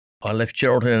I left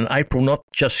Geraldton in April, not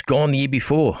just gone the year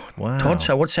before. Wow. Todd,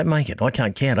 so what's that make it? I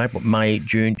can't count. April, May,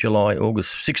 June, July,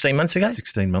 August, 16 months ago?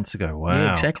 16 months ago. Wow.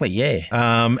 Yeah, exactly, yeah.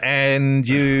 And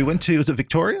you went to, was it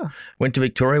Victoria? Went to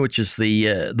Victoria, which is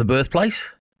the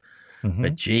birthplace. Mm-hmm.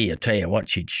 But gee, I tell you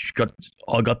what,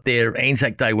 I got there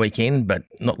Anzac Day weekend, but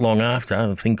not long after,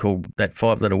 a thing called that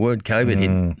 5-letter word, COVID,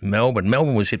 hit Melbourne.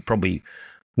 Melbourne was hit probably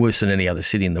worse than any other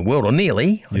city in the world, or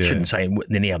nearly. I shouldn't say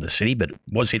any other city, but it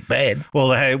was hit bad. Well,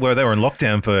 they were in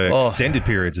lockdown for extended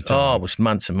periods of time. Oh, it was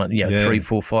months and months, 3,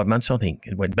 4, 5 months, I think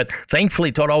it went. But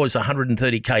thankfully, Todd, I was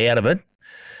 130K out of it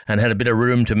and had a bit of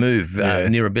room to move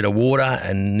near a bit of water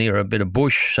and near a bit of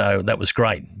bush, so that was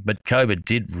great. But COVID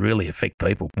did really affect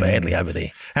people badly over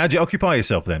there. How'd you occupy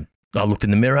yourself then? I looked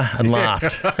in the mirror and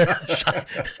laughed.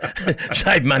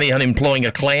 Save money on employing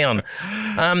a clown.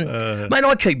 Mate,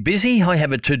 I keep busy. I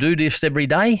have a to-do list every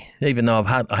day, even though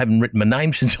I haven't written my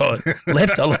name since I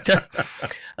left. I looked at,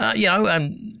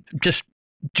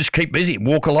 just keep busy.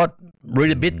 Walk a lot,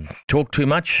 read a bit, talk too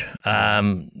much,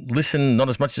 listen not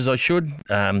as much as I should,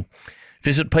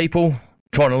 visit people,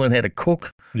 trying to learn how to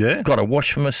cook. Yeah. Got to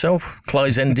wash for myself,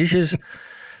 clothes and dishes.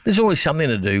 There's always something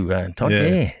to do, Todd.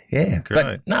 Yeah. Great.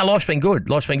 But no, life's been good.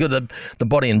 The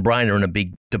body and brain are in a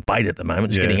big debate at the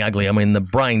moment. It's getting ugly. I mean, the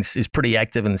brain is pretty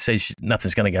active and says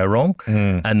nothing's going to go wrong.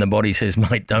 And the body says,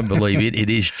 mate, don't believe it.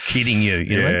 It is kidding you.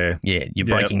 You know what I mean? Yeah, you're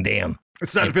breaking down. I'm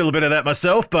starting to feel a bit of that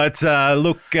myself, but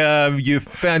look, you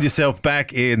found yourself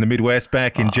back in the Midwest,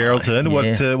 back in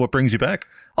Geraldton. Yeah. What brings you back?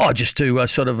 Oh, just to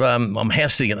I'm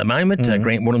house sitting at the moment.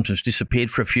 Grant Williams has disappeared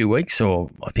for a few weeks,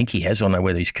 or I think he has. I don't know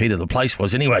where his key to the place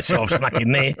was anyway, so I've snuck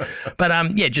in there.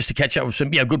 But, just to catch up with some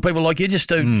good people like you, just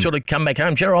to sort of come back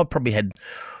home. Gerald, I've probably had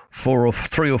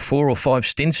 3 or 4 or 5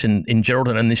 stints in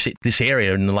Geraldton and this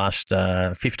area in the last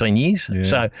 15 years. Yeah.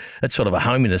 So it's sort of a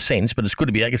home in a sense, but it's good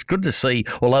to be back. It's good to see,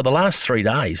 although the last 3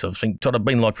 days I've sort of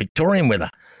been like Victorian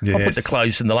weather. Yes. I put the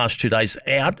clothes in the last 2 days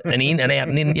out and in and out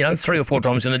and in, 3 or 4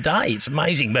 times in a day. It's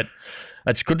amazing, but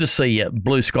it's good to see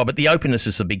blue sky. But the openness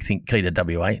is a big thing, key to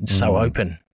WA. It's so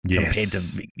open compared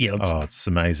to, it's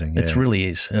amazing. It really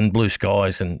is. And blue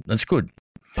skies, and it's good.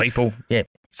 People,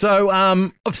 So,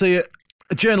 obviously,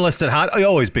 a journalist at heart. I'll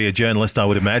always be a journalist, I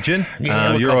would imagine.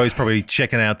 You're always probably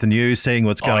checking out the news, seeing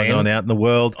what's going on out in the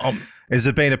world. Has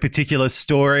there been a particular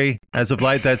story as of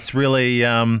late that's really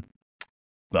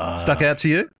stuck out to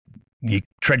you?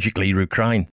 Tragically,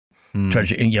 Ukraine. On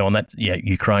that,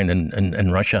 Ukraine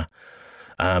and Russia.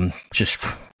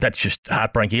 That's just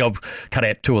heartbreaking. I've cut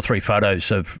out 2 or 3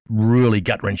 photos of really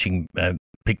gut-wrenching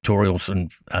pictorials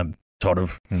and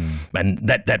and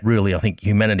that really, I think,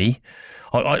 humanity.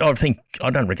 I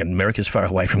don't reckon America's far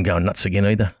away from going nuts again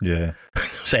either. Yeah,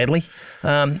 sadly.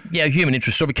 Human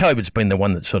interest story. COVID's been the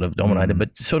one that's sort of dominated,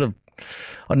 but sort of,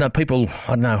 I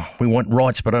don't know, we want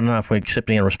rights, but I don't know if we're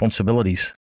accepting our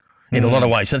responsibilities in a lot of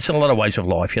ways. That's in a lot of ways of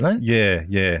life, Yeah.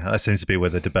 That seems to be where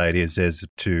the debate is as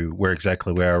to where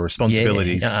our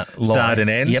responsibilities start and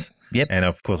end. Yep. And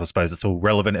of course, I suppose it's all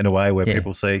relevant in a way where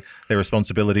people see their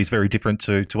responsibilities very different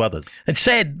to others. It's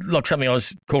sad, like something I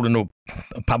was called into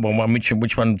a pub on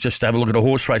which one just to have a look at a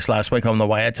horse race last week on the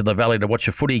way out to the valley to watch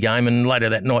a footy game, and later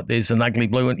that night there's an ugly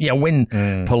blue. And when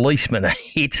policemen are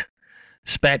hit,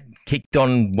 spat, kicked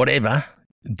on, whatever,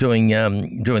 doing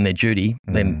their duty,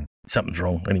 then something's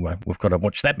wrong. Anyway, we've got to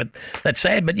watch that. But that's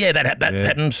sad. But that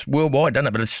happens worldwide, doesn't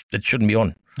it? But it shouldn't be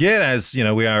on. Yeah, as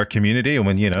we are a community, and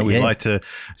when we like to,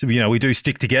 we do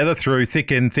stick together through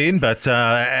thick and thin. But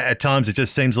at times it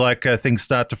just seems like things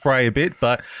start to fray a bit.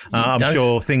 But I'm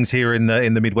sure things here in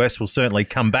the Midwest will certainly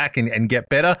come back and get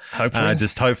better.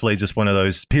 Hopefully, just one of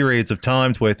those periods of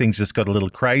times where things just got a little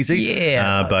crazy.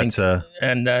 Yeah,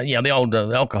 the old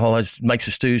alcohol makes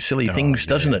us do silly things,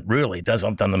 doesn't it? Really, it does.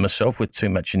 I've done them myself with too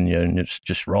much, and it's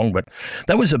just wrong. But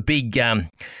that was a big.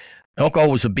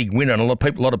 Alcohol was a big winner, and a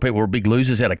lot of people were big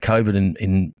losers out of COVID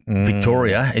in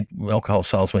Victoria. Alcohol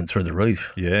sales went through the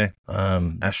roof. Yeah,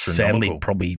 astronomical. Sadly,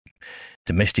 probably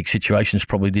domestic situations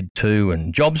probably did too,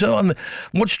 and jobs.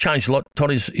 What's changed a lot,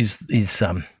 Todd, is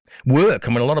work. I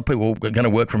mean, a lot of people are going to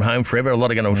work from home forever. A lot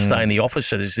are going to stay in the office,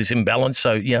 so there's this imbalance.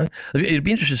 So, it'd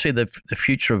be interesting to see the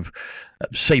future of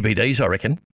CBDs, I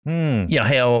reckon.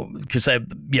 How, because they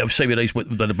have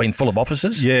CBDs that have been full of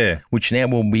offices, which now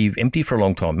will be empty for a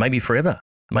long time, maybe forever.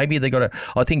 Maybe they got to.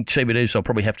 I think CBDs will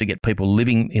probably have to get people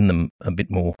living in them a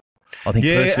bit more. I think.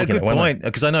 Yeah, a good point.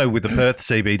 Because I know with the Perth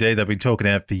CBD, they've been talking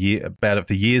about it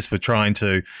for years for trying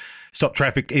to stop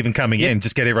traffic even coming in,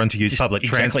 just get everyone to use public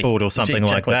transport or something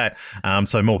like that,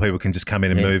 so more people can just come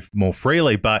in and move more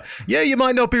freely. But, you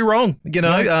might not be wrong,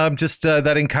 just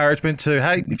that encouragement to,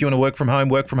 hey, if you want to work from home,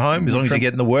 as long as you're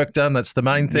getting the work done, that's the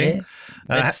main thing.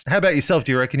 How about yourself?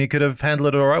 Do you reckon you could have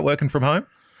handled it all right working from home?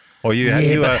 Or you had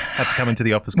to come into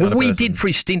the office? Well, we did for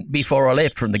a stint before I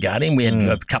left from the Guardian. We had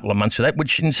a couple of months of that,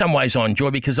 which in some ways I enjoy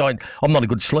because I'm not a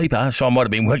good sleeper, so I might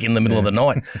have been working in the middle of the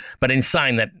night. But in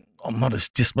saying that, I'm not as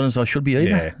disciplined as I should be either.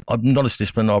 Yeah. I'm not as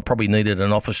disciplined. I probably needed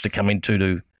an office to come into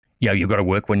to. You've got to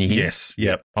work when you're here. Yes,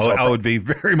 yep. I would be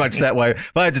very much that way.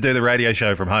 If I had to do the radio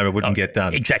show from home, it wouldn't get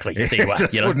done. Exactly. There you are.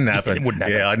 It wouldn't happen. It wouldn't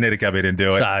happen. Yeah, I'd need to come in and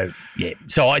do it.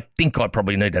 So I think I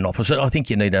probably need an office. I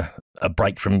think you need a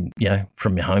break from your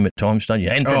home at times, don't you?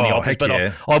 And from the office.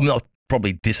 But I'm not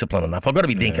probably disciplined enough. I've got to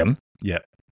be dinkum. Yeah.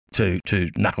 To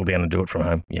knuckle down and do it from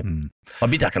home. Yeah.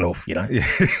 I'd be ducking off, Yeah.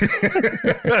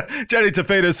 Johnny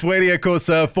Tafita-Sweeney, of course,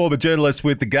 former journalist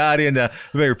with The Guardian.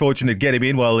 Very fortunate to get him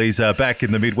in while he's back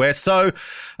in the Midwest. So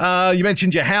you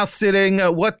mentioned your house sitting.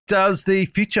 What does the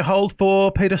future hold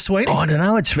for Peter Sweeney? I don't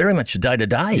know. It's very much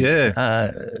day-to-day.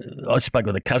 Yeah. I spoke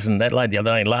with a cousin that lady the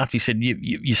other day and laughed. He said,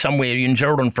 you're somewhere, you're in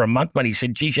Geraldton for a month, but he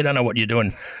said, geez, you don't know what you're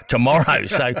doing tomorrow.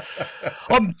 So,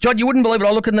 John, you wouldn't believe it.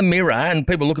 I look in the mirror and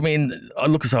people look at me and I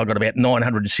look as though I've got about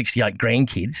 968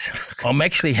 grandkids. I'm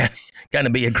actually going to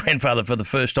be a grandfather for the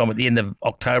first time at the end of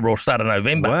October or start of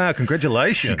November. Wow,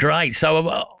 congratulations. It's great.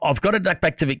 So I've got to duck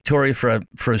back to Victoria for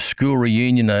a school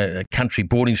reunion, a country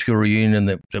boarding school reunion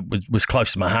that was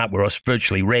close to my heart where I was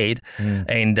virtually read.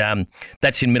 And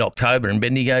that's in mid-October in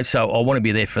Bendigo. So I want to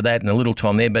be there for that and a little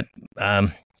time there, but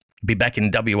be back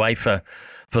in WA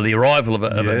for the arrival of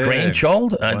a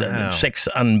grandchild, sex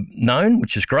unknown,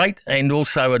 which is great, and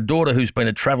also a daughter who's been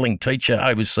a travelling teacher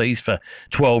overseas for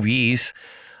 12 years.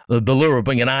 The lure of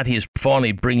being an auntie is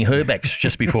finally bringing her back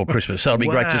just before Christmas, so it'll be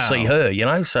great to see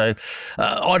her, So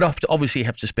I'd obviously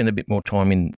have to spend a bit more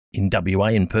time in WA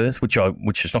in Perth, which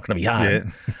is not going to be hard. Yeah.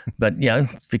 But,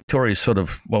 Victoria's sort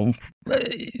of, a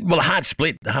hard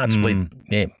split,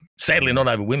 yeah. Sadly, not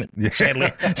over women. Yeah.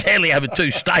 Sadly, over two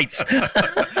states.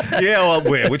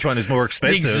 Which one is more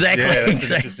expensive? Exactly. Yeah, that's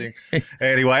interesting.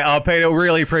 Anyway, Peter,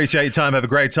 really appreciate your time. Have a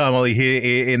great time while you're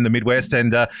here in the Midwest.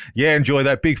 And, enjoy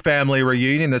that big family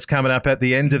reunion that's coming up at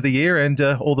the end of the year. And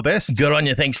all the best. Good on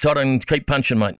you. Thanks, Todd. And keep punching, mate.